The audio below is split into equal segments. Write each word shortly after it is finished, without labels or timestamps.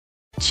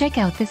Check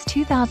out this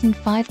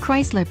 2005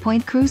 Chrysler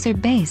Point Cruiser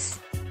Base.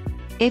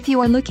 If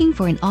you are looking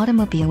for an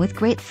automobile with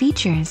great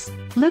features,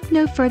 look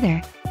no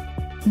further.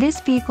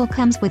 This vehicle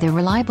comes with a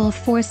reliable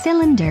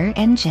 4-cylinder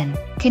engine,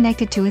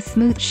 connected to a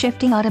smooth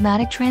shifting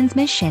automatic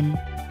transmission.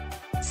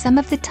 Some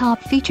of the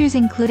top features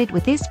included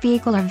with this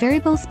vehicle are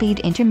variable speed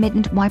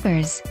intermittent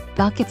wipers,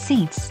 bucket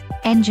seats,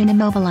 engine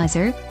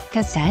immobilizer,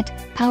 cassette,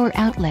 power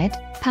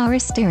outlet, power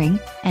steering,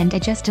 and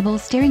adjustable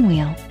steering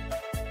wheel.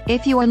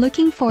 If you are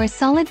looking for a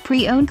solid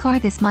pre-owned car,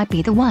 this might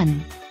be the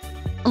one.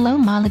 Low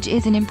mileage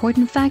is an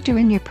important factor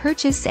in your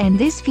purchase, and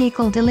this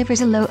vehicle delivers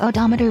a low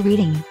odometer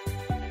reading.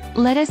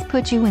 Let us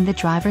put you in the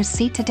driver's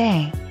seat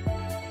today.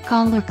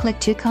 Call or click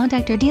to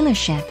contact our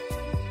dealership.